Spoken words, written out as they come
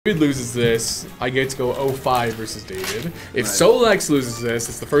David loses this, I get to go 0-5 versus David. If Solax loses this,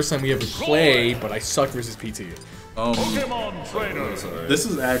 it's the first time we ever play, but I suck versus PT. This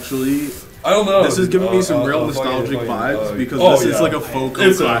is actually, I don't know. this is giving me some real nostalgic vibes because this is like a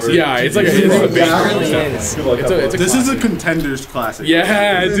Foco classic. Yeah, it's like a big This is a Contenders classic.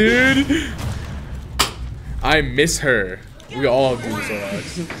 Yeah, dude. I miss her. We all do,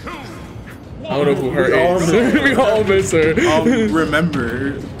 Solax. I don't know who her is. We all miss her.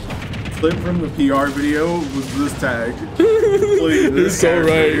 Remember, clip from the PR video was this tag. You're so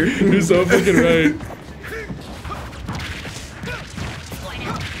right. You're so fucking right.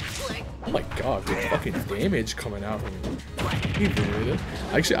 Oh my god, the fucking damage coming out from me.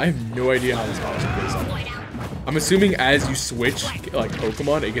 Actually, I have no idea how this option goes on. I'm assuming as you switch like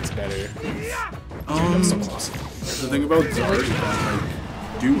Pokemon, it gets better. That's so close. The thing about Zard is that like,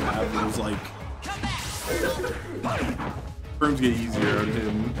 do have those like terms get easier out of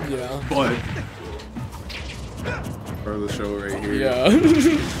him. Yeah. But for the show right here. Yeah.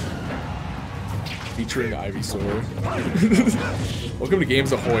 Featuring Ivysaur. Welcome to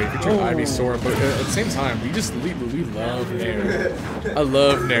Games Ahoy, featuring Ivysaur, but at the same time, we love Nair. I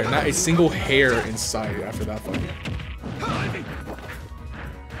love Nair. Not a single hair in sight after that fucking. I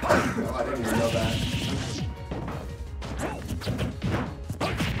didn't even know that.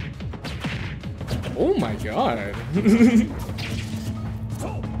 Oh my god.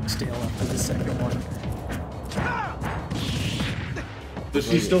 Stale after the second one. Does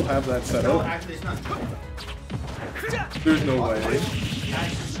she still have that set up? There's no way.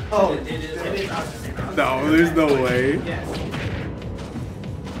 Oh, it is. No, there's no way.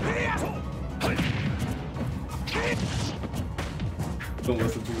 Don't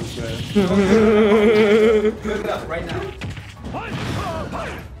listen to this man. Put it up right now.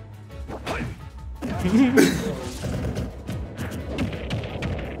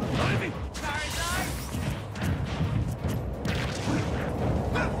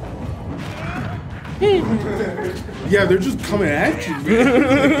 Yeah, they're just coming at you, man.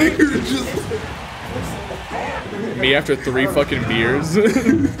 They're just... Me after 3 fucking beers.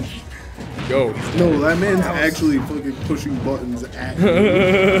 Go. No, that man's actually fucking pushing buttons at you.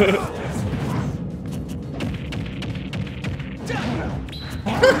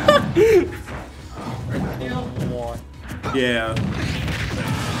 Yeah.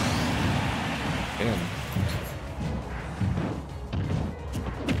 Damn.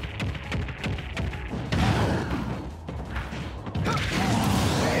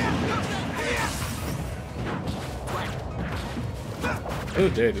 Oh,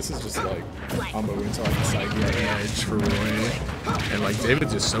 dude, this is just like combo into like a side edge for Roy. And like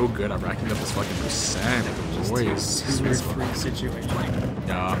David's just so good at racking up his fucking percent with the Roy's. This is a free situation.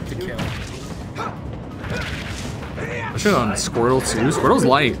 Yeah. To kill. I should on Squirtle too. Squirtle's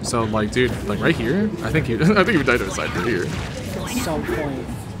light, so like, dude, like right here, I think he died to his side right here. At some point,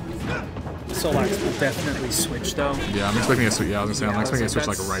 Solax will definitely switch though. Yeah, I'm expecting a switch. Yeah, I was gonna say I'm expecting a switch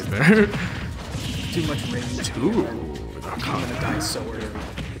like right there. Too much range. Ooh, I'm gonna die so early.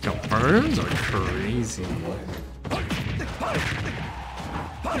 the confirms are crazy.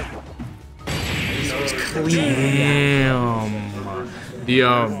 Damn.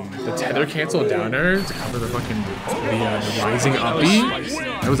 The tether cancel downer to cover the fucking the rising uppy.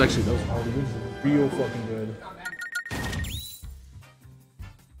 That was actually real fucking good.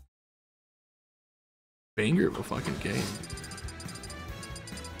 Banger of a fucking game.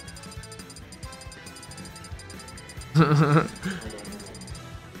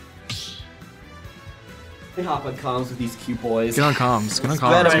 Can hop on comms with these cute boys. Get on comms. Get on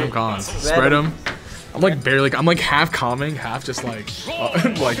comms. Get on comms. Spread them. I'm like barely. I'm like half calming, half just like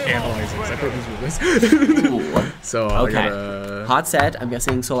like analyzing. I put these with this. So Okay. I gotta, Hot set. I'm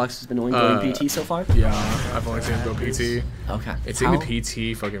guessing Solax has been going PT so far. Yeah, I've only seen him go PT. Okay. It's in the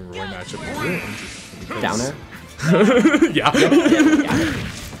PT fucking Roy matchup. Because- Downer. Yeah.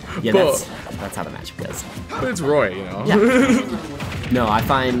 Yeah, But- that's how the matchup goes. But it's Roy, you know. Yeah. No, I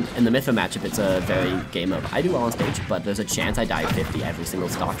find in the Mytho matchup it's a very game of I do well on stage, but there's a chance I die 50 every single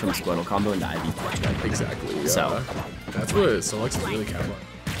stock from Squirtle combo and die V Exactly. Yeah. So that's what Solax is really cap on.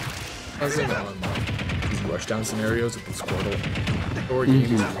 As in these rushdown scenarios with the Squirtle or games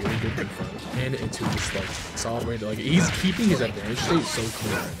is really good confront and into this like solid way to like he's keeping his advantage state so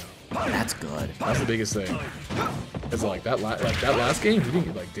clear right now. that's good. That's the biggest thing. It's like that last game he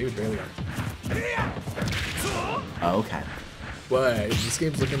didn't like David barely got. Oh, okay. But this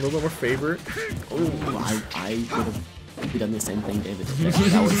game's looking a little bit more favorite. Oh, I would have done the same thing David did.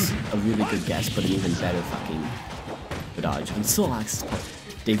 That was a really good guess, but an even better fucking dodge. And Solax,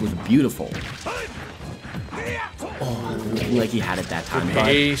 Dave with a beautiful. looking like he had it that time, but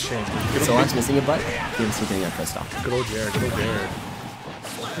Patient. Solax missing a butt. David's still getting up first off. Good old Jared, good old Jared.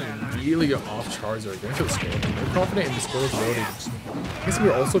 Immediately get off Charizard, going for the score. They're confident in the score of the I guess we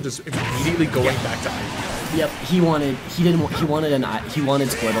were also just immediately going back to Ivy. Yep, he wanted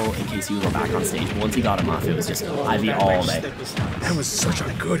Squirtle in case he was back on stage. But once he got him off, it was just Ivy all day. That was such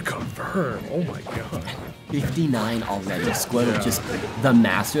a good confirm. Oh my god. 59 already. Squirtle just the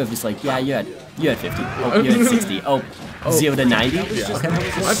master of just like, yeah, you're at 50. Oh, you're at 60. Oh, 0 to 90. Yeah.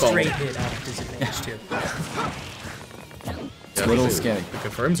 A straight hit out of disadvantage too. Squirtle's scary. The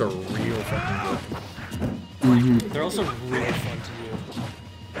confirms are real fucking good. They're also really fun to do.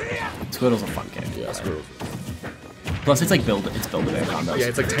 Squirtle's a fun character. Yeah, Squirtle. Plus, it's like build-a-bear combos. Yeah,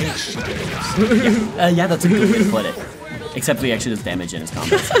 it's like tiny shit. Yeah, that's a good way to put it. Except he actually does damage in his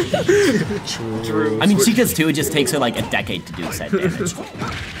combos. True. I mean, she does too. It just takes her like a decade to do said damage.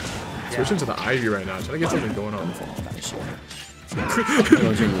 Switching to the Ivy right now, trying to get something going on.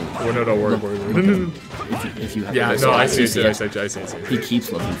 Oh, no, don't worry. If you have Yeah, no, I see it. He keeps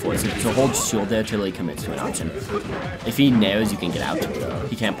looking for it. So hold shield there till he commits to an option. If he nares, you can get out.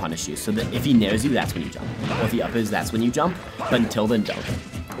 He can't punish you. So if he nares you, that's when you jump. Or if he uppers, that's when you jump. But until then, don't.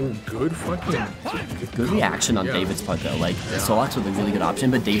 Oh, good fucking. Good reaction on David's part though. Like Solax was a really good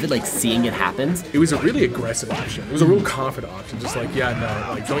option, but David like seeing it happens. It was a really aggressive option. It was a real confident option. Just like, yeah, no,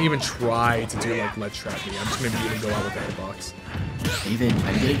 like don't even try to do like let's trap me. I'm just gonna immediately go out with that box. David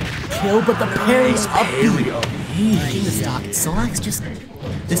trying to get a kill, but the parry's up. He's the stock. Solax just.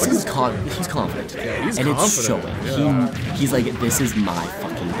 This is he's confident. Yeah, he's and confident. It's showing. He's like, this is my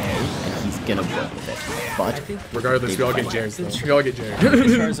fucking day, and he's gonna work with it. But regardless, we all get Jared. We all get Jared.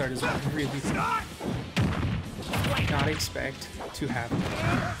 Charizard is really fun. Not expect to have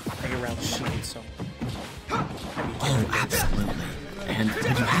like around shield, so. Oh, absolutely. And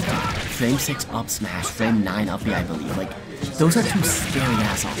you have to frame 6 up smash, frame 9 up B, I believe. Like, those are two scary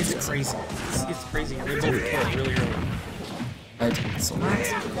ass options. It's crazy. It's crazy. They both kill really early. But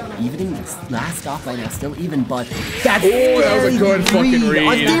Solax, evening last off right now, still even, but that's that was a good fucking read.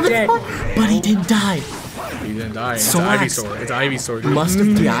 On David's part, but he didn't die. He didn't die. It's Solax Ivy Sword. It's Ivy Sword. Must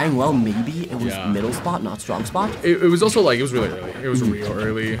have DIing well. Maybe it was middle spot, not strong spot. It was also like it was really early. It was real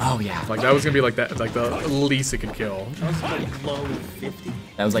early. Oh yeah. Like that was gonna be like that. Like the least it could kill. That was like low 50.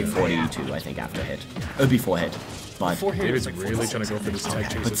 That was like 42, I think, after hit. It would be 4 hit. But David's like really trying to go for this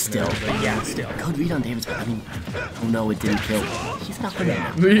tech chase. But still, Still. good read on David's. I mean, oh no, it didn't kill. He's not gonna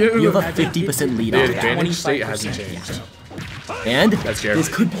now. You have a 50% lead The on that. advantage state hasn't changed. And That's Jared. this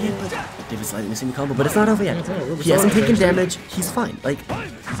could be it, but David's slightly missing the combo, but it's not over yet. He hasn't taken damage. He's fine. Like,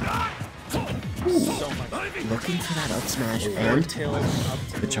 looking for that up smash, and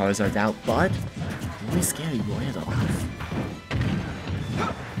the Charizard's out, but really scary Roy though.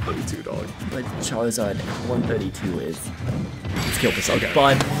 32 dog. But Charizard 132 is kill percent.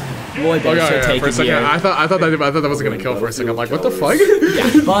 But Roy better Okay, take for a it second, here. I thought that wasn't gonna kill for a second. I'm like, what the fuck?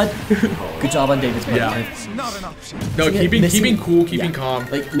 Yeah, but good job on David's part. Yeah. No, keeping cool, keeping calm.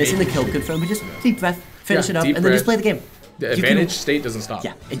 Like missing the kill confirm, but just deep breath, finish it up, deep and then just breath. play the game. The advantage state doesn't stop.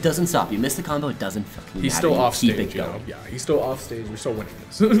 Yeah, it doesn't stop. You miss the combo, it doesn't fucking He's matter. still You off keep stage, it you know? going. Yeah, he's still off stage. We're still winning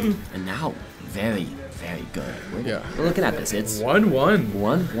this. And now, very, very good. Yeah. We're looking at this. It's 1-1.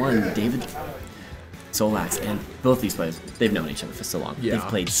 1-1. David, Solax, and both these players, they've known each other for so long. Yeah. They've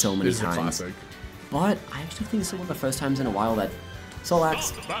played so many This is a times. classic. But I actually think this is one of the first times in a while that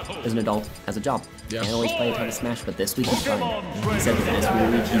Solax, as an adult, has a job. Yeah. Can't always play a ton of Smash, but this week he's fine. He said that this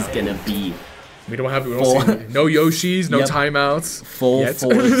week he's gonna be We don't see no Yoshis, no Yep. timeouts. full yet.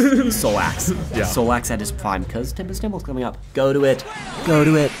 force Solax. Yeah. Solax at his prime, because Timble's coming up. Go to it. Go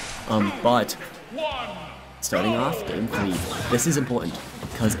to it. But starting off game 3, this is important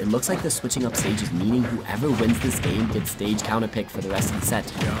because it looks like they're switching up stages, meaning whoever wins this game gets stage counter pick for the rest of the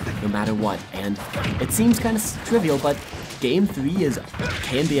set, no matter what. And it seems kind of trivial, but game 3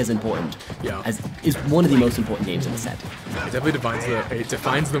 can be as important. Yeah. As is one of the most important games in the set. It definitely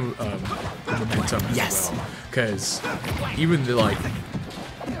defines the momentum as Yes. well. Because even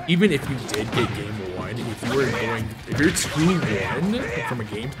if you did get game 1, if you're 2-1 from a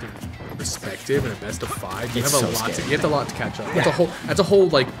game 3 perspective in a best of 5, you It's have so a lot scary. you have a lot to catch up. Yeah. There's a whole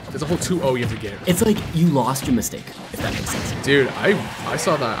 2-0 you have to get. It's like you lost your mistake, if that makes sense. Dude, I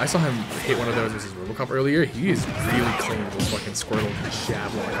saw that. I saw him hit one of those versus Robocop earlier. He is really clean with those fucking Squirtle and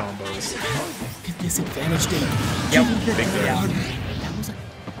Shablock combos. Look at this advantage game. Yep. Big That was a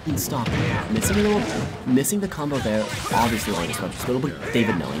fucking stop. Missing the combo there, obviously only Squirtle, but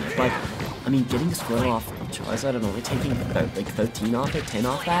David knowing it. But, I mean, getting the Squirtle off Charizard and only taking like 13 off it, 10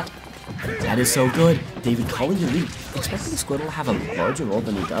 off that is so good. David calling the lead. Expecting Squirtle to have a larger role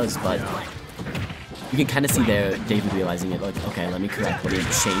than he does, but You can kind of see there David realizing it, like, okay, let me correctly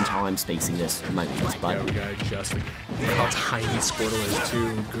change how I'm spacing this. It might be this, but Yeah, we gotta adjust how tiny Squirtle is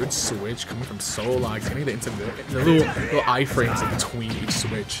too. Good switch coming from Solax, getting the little iframes in between each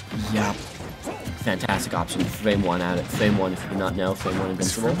switch. yeah, fantastic option. Frame 1 out of frame 1, if you do not know, frame 1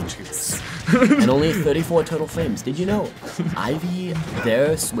 invincible. Jesus. And only 34 total frames. Did you know Ivy,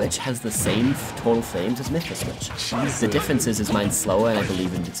 their switch has the same total frames as Mythra switch? The difference is mine's slower, and I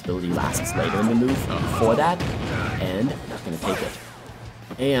believe invincibility lasts later in the move for that. And I'm gonna take it.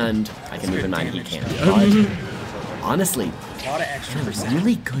 And I can move in mine, he can't. But honestly, A lot of extra a percent.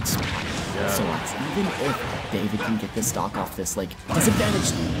 really good spot. So even if David can get the stock off this like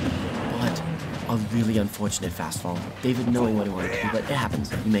disadvantage lead, but a really unfortunate fast fall. David knowing what he wanted to do, but it happens.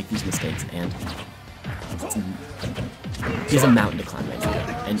 You make these mistakes, and he has a mountain to climb right now.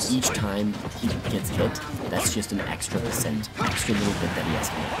 And each time he gets hit, that's just an extra percent, extra little bit that he has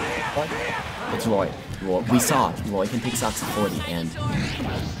to make. But it's Roy. We saw Roy can take stocks at 40, and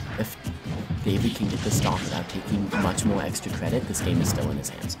if David can get the stock without taking much more extra credit, this game is still in his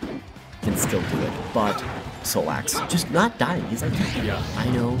hands. Can still do it, but Solax just not dying. He's like, Yeah. I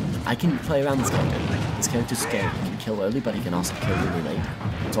know, I can play around this character. This character's scary. He can kill early, but he can also kill really late.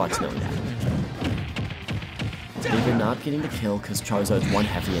 Solax knowing that. David not getting the kill because Charizard's one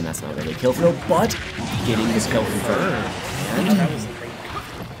heavy, and that's not really a kill throw, but getting this kill confirmed. And That was great.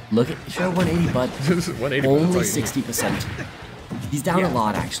 look at sure 180, but 180, only that's all you 60%. He's down a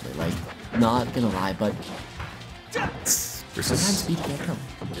lot actually. Like, not gonna lie, but sometimes speed can't come.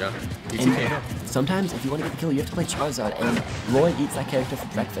 Yeah. And sometimes, if you want to get the kill, you have to play Charizard, and Roy eats that character for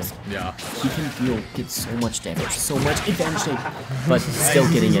breakfast. Yeah. He can get so much damage, so much advantage shape, but still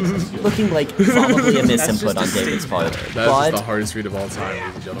getting it. Looking like probably a misinput on David's part. That's just But the hardest read of all time,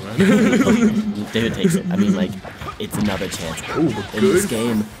 ladies and gentlemen. David takes it. I mean, like, it's another chance Ooh, in this good.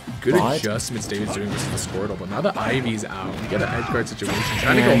 game. Good but adjustments David's doing with the Squirtle, but now that Ivy's out, we get an edge guard situation.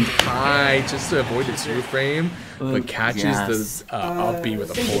 Trying to go And- high just to avoid the 2-frame, but catches yes. the up B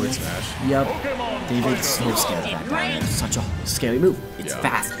with a forward smash. Yep. David's so scared of that guy. It's such a scary move. It's Yeah.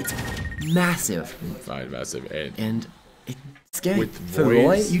 fast. It's massive. Fine, massive. And it's scary. With For Roy,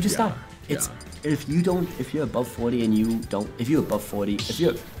 voice, you just yeah, stop. It's if you're above 40 and you don't, if you're above 40, if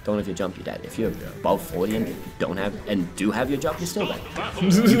you don't have your jump, you're dead. If you're above 40 and don't have, and do have your jump, you're still dead.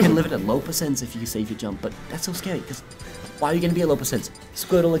 You can live it at low percents if you save your jump, but that's so scary, because why are you going to be at low percents?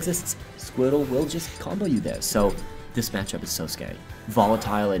 Squirtle exists. Squirtle will just combo you there. So this matchup is so scary.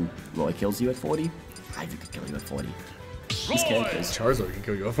 Volatile and Roy kills you at 40, Ivy could kill you at 40. These characters. Charizard can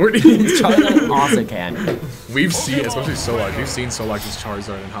kill you at 40. Charizard also can. We've seen, especially Solax, we've seen Solax's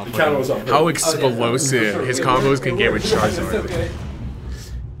Charizard and camera was up. how explosive his combos can get with Charizard.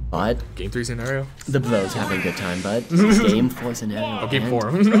 But Game 3 scenario? the bros having a good time, but game 4 scenario. Oh, Game and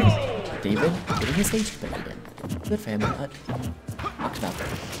 4. David getting his stage back again. Good for him, but talked about that.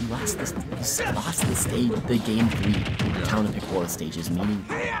 He lost the stage, the game 3 counter pick war stages, meaning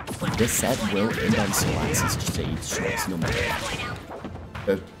this set will end on Solax's stage choice no matter what.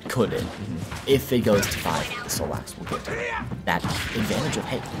 Or could end. If it goes to 5, Solax will get that advantage of,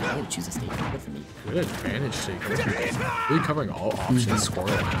 hey, I gotta choose a stage. Good for me. Good advantage to really covering all options Squirtle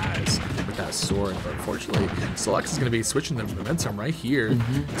has with that sword, but unfortunately, Solax is going to be switching the momentum right here.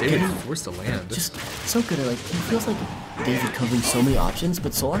 David forced to land. Just so good at, like, it feels like David covering so many options,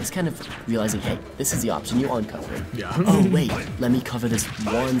 but Solax kind of realizing, hey, this is the option you aren't covering. Yeah. Oh wait, let me cover this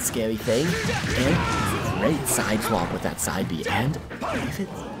one scary thing, and great side swap with that side B, and David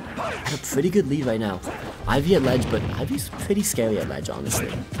at a pretty good lead right now. Ivy at ledge, but Ivy's pretty scary at ledge, honestly.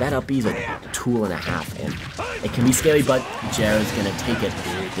 That up B is a tool and a half, and it can be scary, but Jared's gonna take it.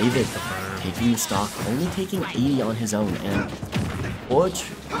 David taking the stock, only taking 80 on his own, and Forge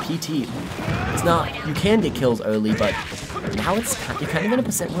PT. It's not, you can get kills early, but now you're kind of in a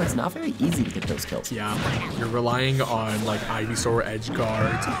percent where it's not very easy to get those kills. Yeah, you're relying on like Ivysaur edge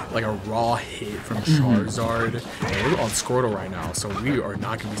guards, like a raw hit from Charizard, and we're on Squirtle right now, so we are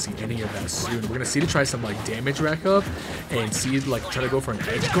not going to be seeing any of that soon. We're going to see to try some like damage rack up and see like try to go for an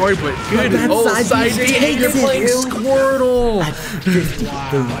edge guard, but good old side B, hey, you're playing Squirtle! At 50,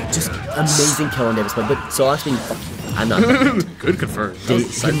 just amazing kill on Davis, but Solax being, I'm not Good confirmed.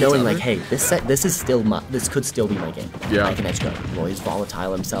 him knowing like, hey, this could still be my game. Yeah. I can edge guard. Roy's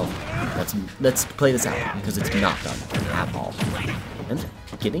volatile himself. Let's play this out because it's not done at all. And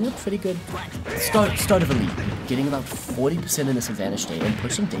getting a pretty good start of a lead. Getting about 40% in this advantage state and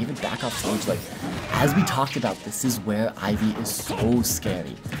pushing David back off stage. Like, as we talked about, this is where Ivy is so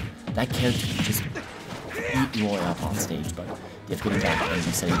scary. That character can just eat Roy up on stage, but Div getting back and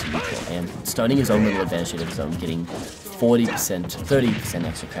resetting to neutral and starting his own little advantage of his own, getting 40%, 30%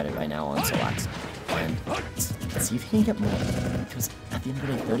 extra credit right now on Solax. and let's see if he can get more. Because at the end of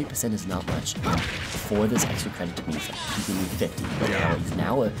the day, 30% is not much. And for this extra credit to me, it's like keeping me 50. But now he's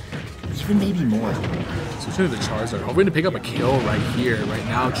now even maybe more. Switching to the Charizard, hoping to pick up a kill right here, right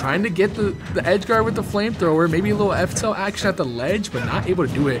now. Trying to get the edge guard with the flamethrower. Maybe a little F-tail action at the ledge, but not able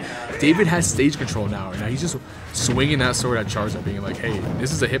to do it. David has stage control now, and now he's just swinging that sword at Charizard, being like, hey,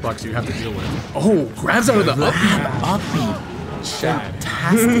 this is a hitbox you have to deal with. Oh, grabs out of the up.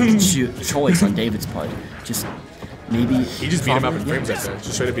 Fantastic choice on David's part. Just maybe he just beat him up in frames like that.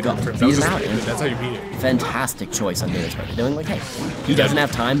 Just straight up beat him up in frames. Beat him out. That's how you beat it. Fantastic choice on David's part. They're doing like, hey, he doesn't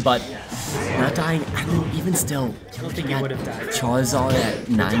have time, but not dying. I mean, even still, I don't think he would have died. Charizard at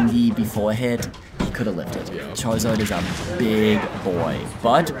 90 before hit, he could have lifted. Yeah. Charizard is a big boy,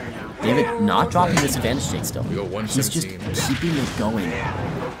 but David not dropping this advantage state still. We go He's just 117. keeping it going.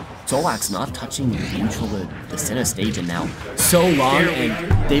 Solax not touching neutral or the center stage, and now so long,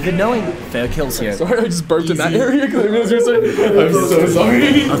 and David knowing fair kills here. Sorry, I just burped in that area because I realized you were saying. I'm so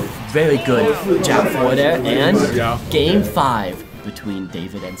sorry. A very good jab forward there, and Yeah. game 5 between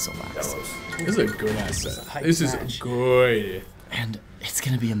David and Solax. This is a good ass set. This is good. And it's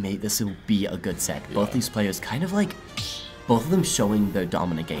gonna be amazing. This will be a good set. Both these players kind of like, both of them showing their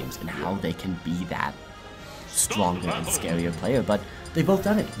dominant games and how they can be that stronger and scarier player, but they've both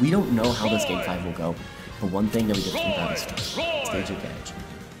done it. We don't know how this game 5 will go, but one thing that we can think about is stage advantage.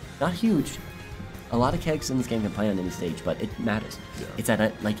 Not huge. A lot of characters in this game can play on any stage, but it matters. Yeah. It's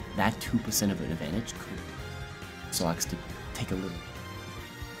at like that 2% of an advantage. Solax to take a little.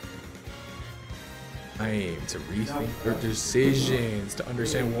 Time to rethink their decisions, to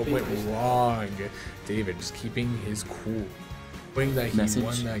understand what went wrong. David just keeping his cool, knowing that he Message.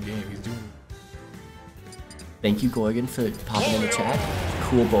 won that game. He's doing. Thank you, Gorgon, for popping in the chat.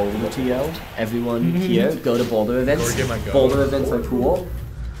 Cool Boulder to you. Everyone here, go to Boulder events. Gorgon might go. Boulder events are cool.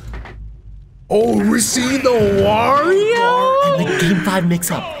 Oh, we're seeing the Wario. And the game 5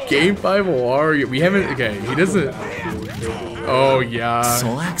 mix up. Game 5 Wario. We haven't. Okay, he doesn't. Oh yeah.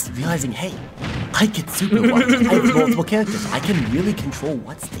 Solax realizing, hey, I get super wide. I have multiple characters. I can really control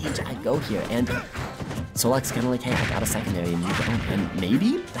what stage I go here. And Solax kind of like, hey, I got a secondary and you don't. And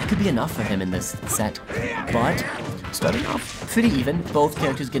maybe that could be enough for him in this set. But starting off pretty even. Both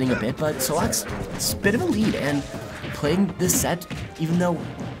characters getting a bit, but Solax, it's a bit of a lead. And playing this set, even though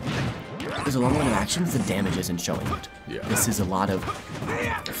there's a long run of actions, the damage isn't showing it. Yeah. This is a lot of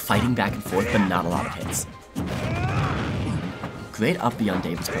fighting back and forth, but not a lot of hits. Great up beyond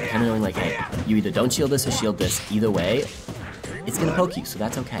David's part, kind of knowing like, hey, you either don't shield this or shield this. Either way, it's gonna poke you, so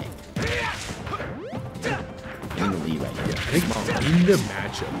that's okay. Getting the lead right here. I think in the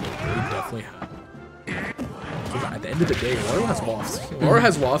matchup, they definitely have. At the end of the day, Wario has waft. Wario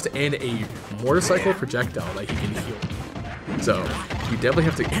has waft and a motorcycle projectile that he can heal. So you definitely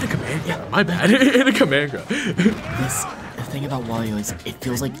have to. And a command grab. My bad. And a command grab. The thing about Wario is, it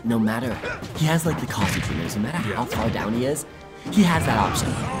feels like no matter, he has like the coffee treatment, no matter how far down he is, he has that option.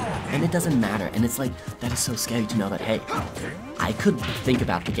 And it doesn't matter. And it's like, that is so scary to know that, hey, I could think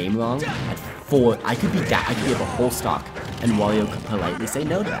about the game wrong at 4. I could be up a whole stock, and Wario could politely say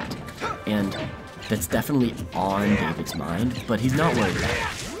no to that. And that's definitely on David's mind, but he's not worried about it.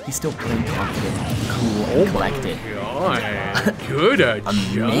 He's still playing confident, cool, and collected. God, good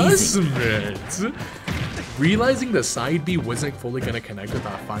adjustment. Realizing the side B wasn't fully going to connect with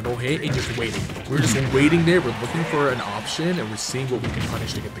that final hit and just waiting. We're just waiting there. We're looking for an option and we're seeing what we can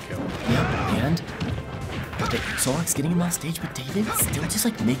punish to get the kill. Yep, and Solax getting him off stage, but David still just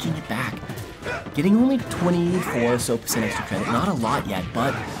like making it back. Getting only 24% or so extra credit. Not a lot yet,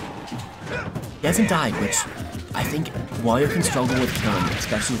 but he hasn't died, which I think Wario can struggle with killing,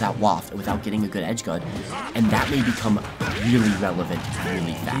 especially without waft or without getting a good edge guard, and that may become really relevant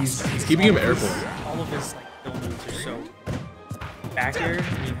really fast. He's keeping him airborne. All of his like kill moves are so back air,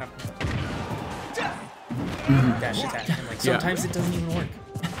 and you have dash attack, and like sometimes it doesn't even work.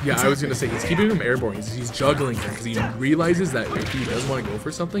 Yeah, I was gonna say he's keeping him airborne. He's juggling him because he realizes that if he does want to go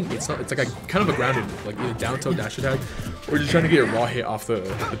for something, it's not. It's like a kind of a grounded move, like either down tilt dash attack, or just trying to get a raw hit off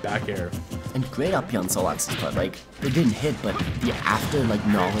the back air. And great up beyond Solax's part. Like it didn't hit, but the after like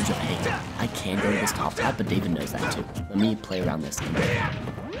knowledge of, hey, I can go to this top hat, but David knows that too. Let me play around this.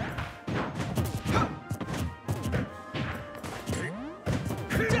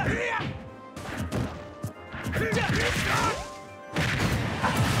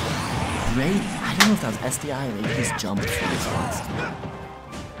 Great. I don't know if that was SDI or maybe just jumped for his last.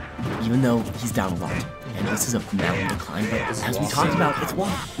 Even though he's down a lot. And this is a mountain to climb, but as we talked about, it's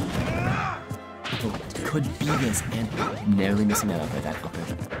one. Could be this, and narrowly missing that upper. That upper.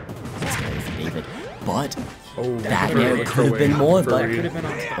 Scary for David. but Oh, that there could have been more, but That could have been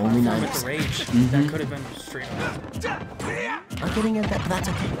on top. only With nice. the rage. That could have been straight up. Not getting at that, but that's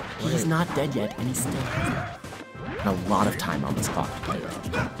okay. He's not dead yet, and he still has a lot of time on this clock.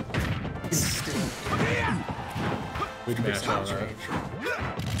 Still, Good match out of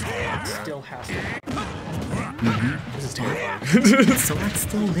that. still has to. This is terrifying. So that's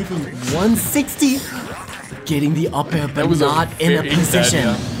still living 160, getting the up air, but That was not in a very- position.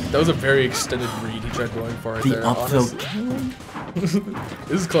 yeah. That was a very extended read he tried going for right The there. up throw. honestly.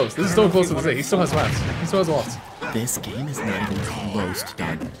 This is close. This is so close to the same. He still has mats. He still has lots. This game is not even close to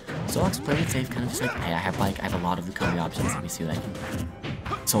done. Solax playing it safe, kind of just like, hey, I have a lot of recovery options. Let me see what I can do.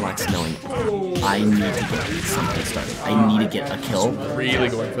 Solax knowing I need to get something started. I need to get a kill. Really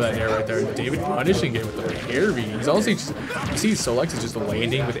going for that air right there. David punishing it with the air read. He's also just, you see Solax is just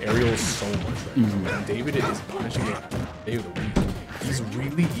landing with aerials so much right now. And David is punishing it. David, he's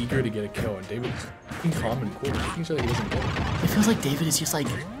really eager to get a kill, and David is fucking calm and cool, making sure that he doesn't get it. It feels like David is just like,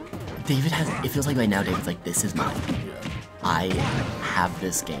 it feels like right now David's like, this is mine. Yeah. I have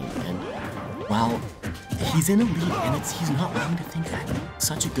this game, and while he's in a lead, and he's not wrong to think that.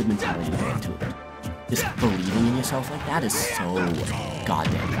 Such a good mentality to go into it. Just believing in yourself like that is so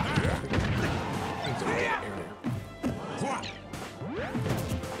goddamn valuable.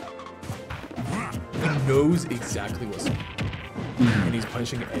 He knows exactly what's up. And he's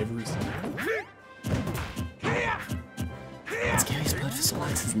punishing every single time. The scariest part for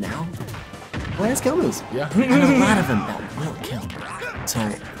Solax is now, well, skill moves. Yeah. And a lot of them that will kill. So,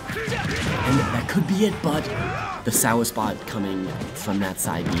 and that could be it, but the sour spot coming from that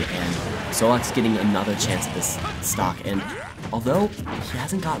side B, and Solax getting another chance at this stock, and although he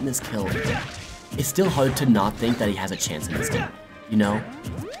hasn't gotten this kill, it's still hard to not think that he has a chance in this game. You know?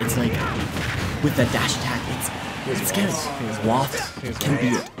 It's like, with that dash attack, it's scary. Waft can be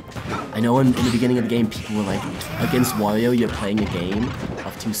it. I know in the beginning of the game, people were like, against Wario, you're playing a game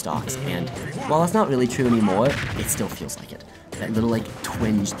of 2 stocks, and while that's not really true anymore, it still feels like it. That little, like,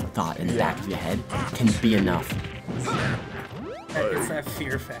 twinge thought in the back of your head can be enough. It's that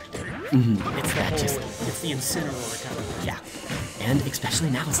fear factor. It's that It's just, the incineroar kind of. yeah. And especially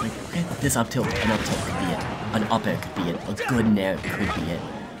now, it's like, okay, this up tilt, an up tilt could be it. An up air could be it. A good nair could be it.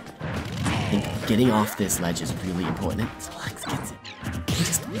 I think getting off this ledge is really important. And Solax gets it.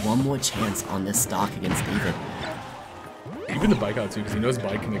 Just one more chance on this stock against David. Even the bike out too, because he knows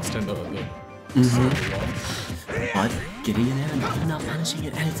bike can extend the But getting in there and David not managing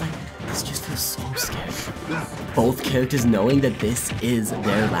it, and it's like, this just feels so scary. Both characters knowing that this is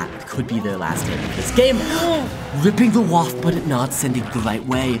their could be their last hit of this game. Ripping the waft, but it not sending the right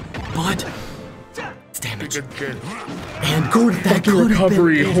way. But it's damage. And that could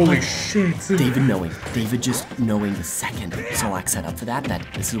recovery. have been, Holy shit. David just knowing the second Solax set up for that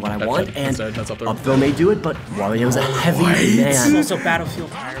this is what I want, and that's up there. up throw may do it, but Wario's a heavy It's man. also Battlefield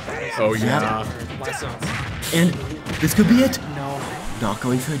Fire. Oh yeah. My sons. And this could be it. No. Not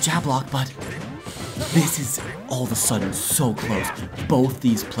going for a jab block, but this is all of a sudden so close. Both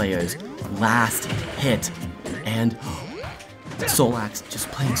these players, last hit, and Solax just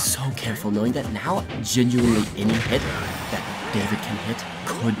playing so careful, knowing that now genuinely any hit that David can hit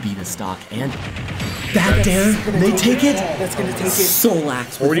could be the stock, and that dare may take it. That's gonna take it.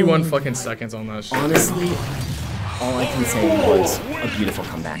 Solax. 41 fucking seconds on that shit. Honestly, all I can say was a beautiful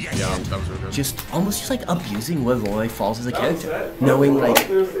comeback. Yeah, that was really good. Just almost like abusing where Roy falls as a character, knowing like,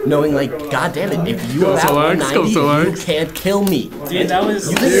 God damn it, if you are at Solax, go 190, you Solax. can't kill me. Dude, that was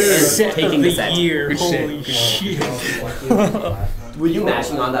set taking of the the set. year. Good shit, Holy good shit. Were you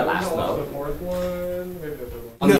mashing on that last blow? Fourth one, maybe